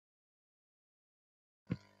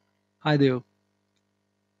Hi there.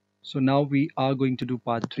 So now we are going to do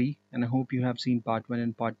part 3 and I hope you have seen part 1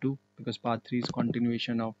 and part 2 because part 3 is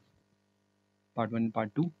continuation of part 1 and part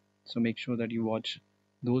 2. So make sure that you watch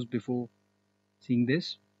those before seeing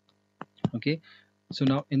this. Okay. So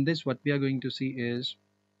now in this what we are going to see is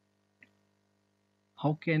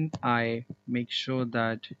how can I make sure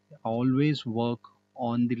that I always work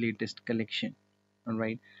on the latest collection.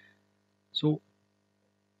 Alright. So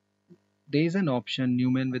there is an option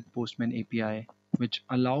Newman with Postman API which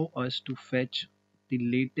allow us to fetch the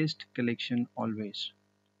latest collection always.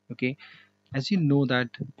 Okay, as you know that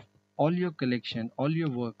all your collection, all your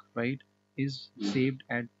work, right, is saved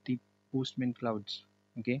at the Postman clouds.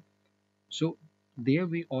 Okay, so there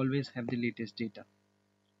we always have the latest data,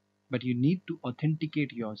 but you need to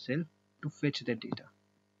authenticate yourself to fetch that data.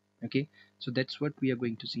 Okay, so that's what we are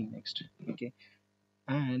going to see next. Okay,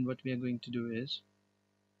 and what we are going to do is,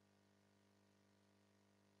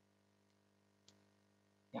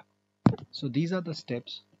 yeah, so these are the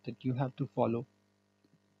steps that you have to follow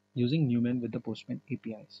using Newman with the Postman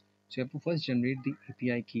APIs. So you have to first generate the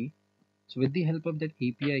API key. So with the help of that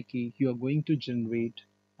API key, you are going to generate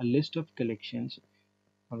a list of collections.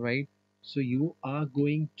 All right. So you are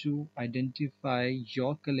going to identify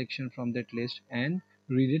your collection from that list and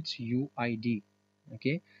read its UID.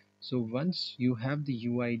 Okay. So once you have the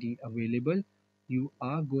UID available, you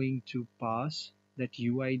are going to pass that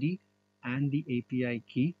UID and the API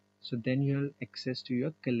key. So then you'll access to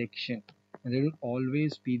your collection and there will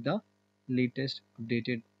always be the latest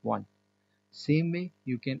updated one. Same way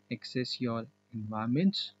you can access your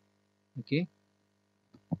environments. Okay,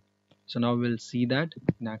 so now we'll see that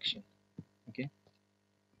in action. Okay,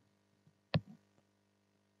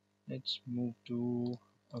 let's move to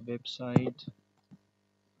a website,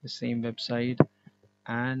 the same website,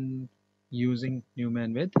 and using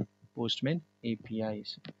Newman with Postman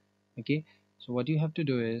APIs. Okay, so what you have to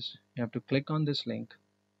do is you have to click on this link.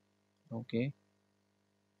 Okay,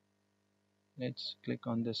 let's click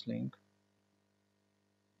on this link.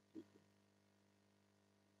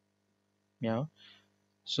 Yeah,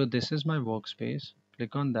 so this is my workspace.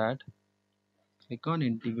 Click on that, click on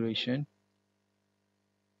integration,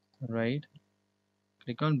 right?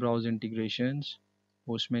 Click on browse integrations,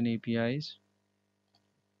 Postman APIs.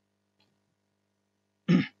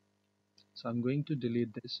 So I'm going to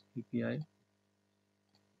delete this API.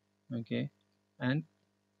 Okay, and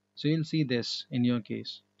so you'll see this in your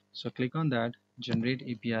case. So click on that, generate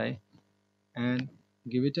API, and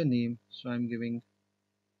give it a name. So I'm giving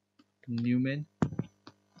Newman,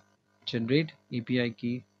 generate API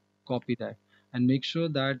key, copy that, and make sure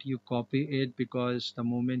that you copy it because the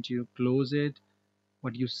moment you close it,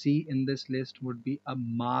 what you see in this list would be a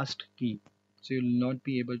masked key. So you'll not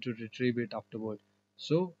be able to retrieve it afterward.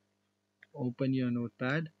 So open your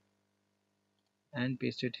notepad and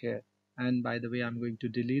paste it here. And by the way, I'm going to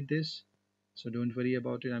delete this, so don't worry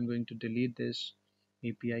about it. I'm going to delete this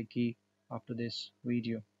API key after this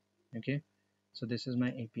video. Okay, so this is my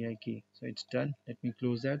API key, so it's done. Let me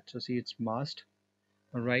close that. So see, it's masked.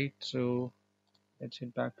 All right, so let's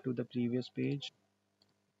head back to the previous page.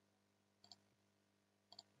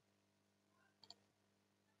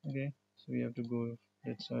 Okay, so we have to go,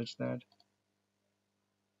 let's search that.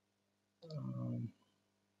 um,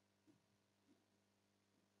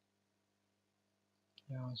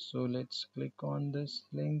 yeah, so let's click on this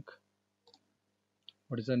link.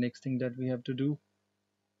 What is the next thing that we have to do?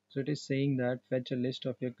 So it is saying that fetch a list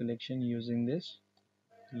of your collection using this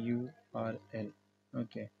URL.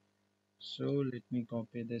 Okay, so let me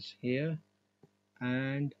copy this here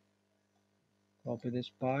and copy this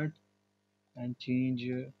part and change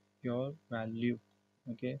your value.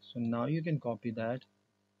 Okay, so now you can copy that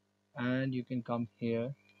and you can come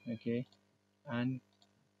here. Okay, and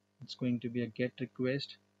it's going to be a get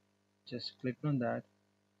request. Just click on that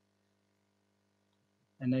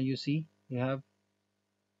and now you see you have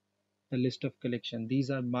the list of collection. These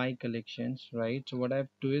are my collections, right? So what I have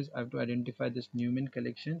to do is I have to identify this Newman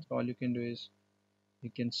collection. So all you can do is you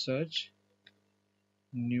can search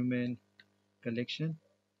Newman collection.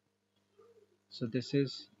 So this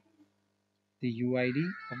is the UID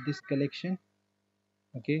of this collection.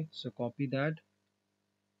 Okay, so copy that,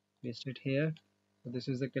 paste it here. So this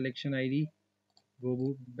is the collection ID.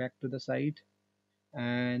 Go back to the site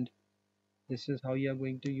and this is how you are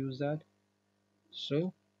going to use that.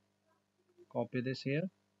 So copy this here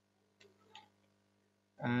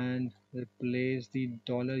and replace the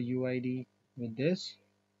 $UID with this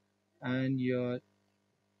and your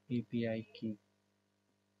API key,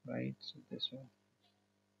 right? So this one.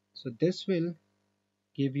 So this will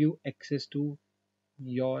give you access to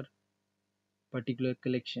your particular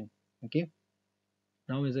collection. Okay,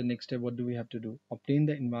 now is the next step. What do we have to do? Obtain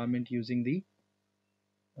the environment using the,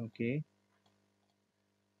 okay,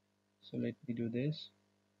 so let me do this.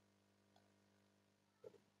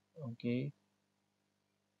 Okay,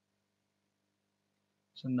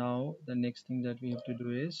 so now the next thing that we have to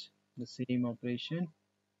do is the same operation.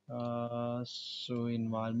 So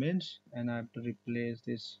environments, and I have to replace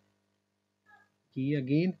this key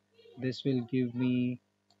again. This will give me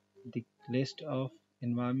the list of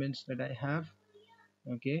environments that I have.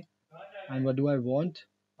 Okay, and what do I want?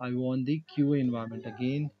 I want the QA environment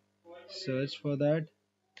again. Search for that.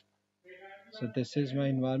 So this is my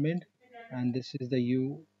environment, and this is the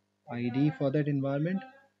UID for that environment.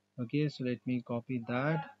 Okay, so let me copy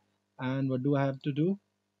that. And what do I have to do?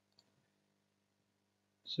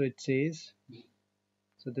 So it says,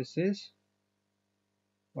 so this is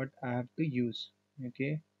what I have to use.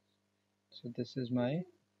 Okay, so this is my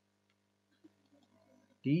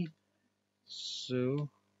D. So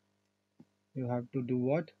you have to do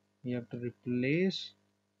what? You have to replace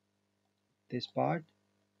this part,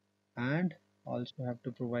 and also have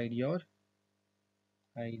to provide your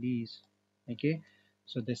IDs. Okay,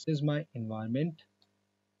 so this is my environment,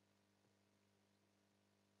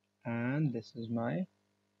 and this is my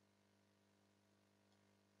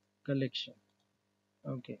collection.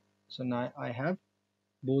 Okay, so now I have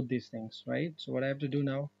both these things, right? So what I have to do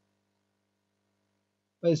now?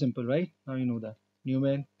 Very simple, right? Now you know that.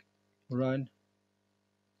 Newman, run.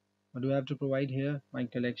 What do I have to provide here? My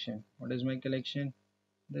collection. What is my collection?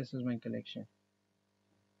 This is my collection.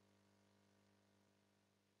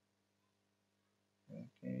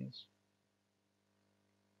 Okay.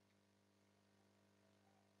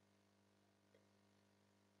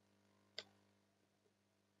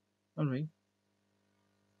 All right.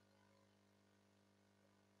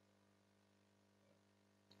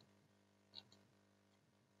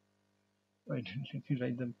 Right. Let me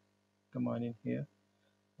write the command in here.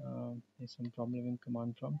 There's some problem in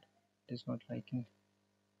command prompt. It is not liking.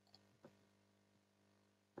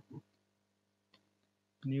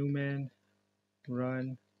 Newman,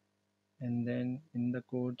 run, and then in the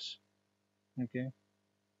codes. Okay.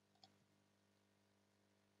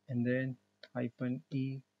 And then hyphen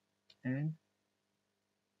E and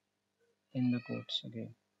in the quotes again.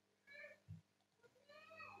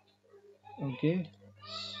 Okay,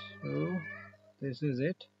 so this is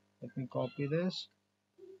it. Let me copy this.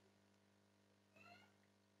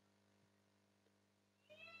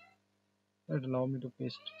 That allow me to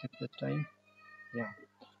paste it this time. Yeah,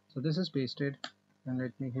 so this is pasted, and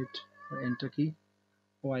let me hit the enter key.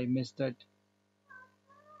 Oh, I missed that,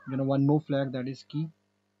 one more flag, that is key.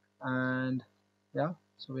 And yeah,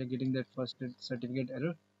 so we're getting that first certificate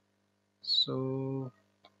error. So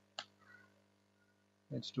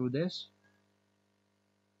let's do this.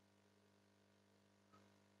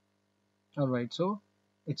 All right, so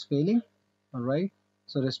it's failing. All right,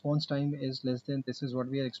 so response time is less than, this is what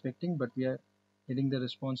we are expecting, but we are getting the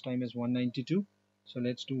response time is 192. So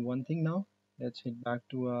let's do one thing now. Let's hit back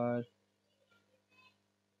to our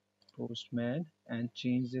Postman and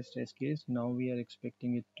change this test case. Now we are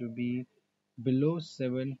expecting it to be below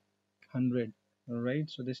 700. All right,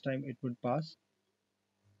 so this time it would pass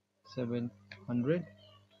 700.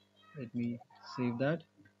 Let me save that.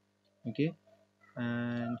 Okay,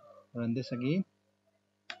 and run this again,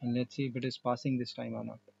 and let's see if it is passing this time or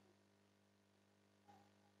not.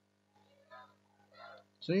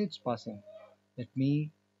 So it's passing. Let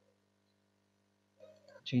me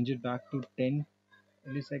change it back to 10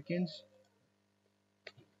 milliseconds.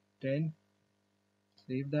 10.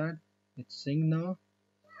 Save that. It's sync now,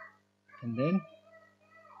 and then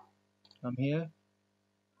come here,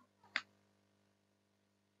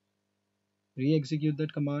 re-execute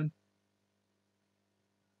that command,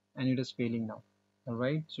 and it is failing now. All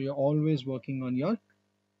right, so you're always working on your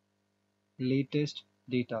latest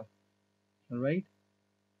data. All right,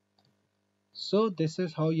 so this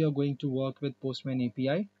is how you're going to work with Postman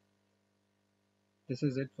API. This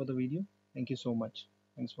is it for the video. Thank you so much.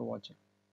 Thanks for watching.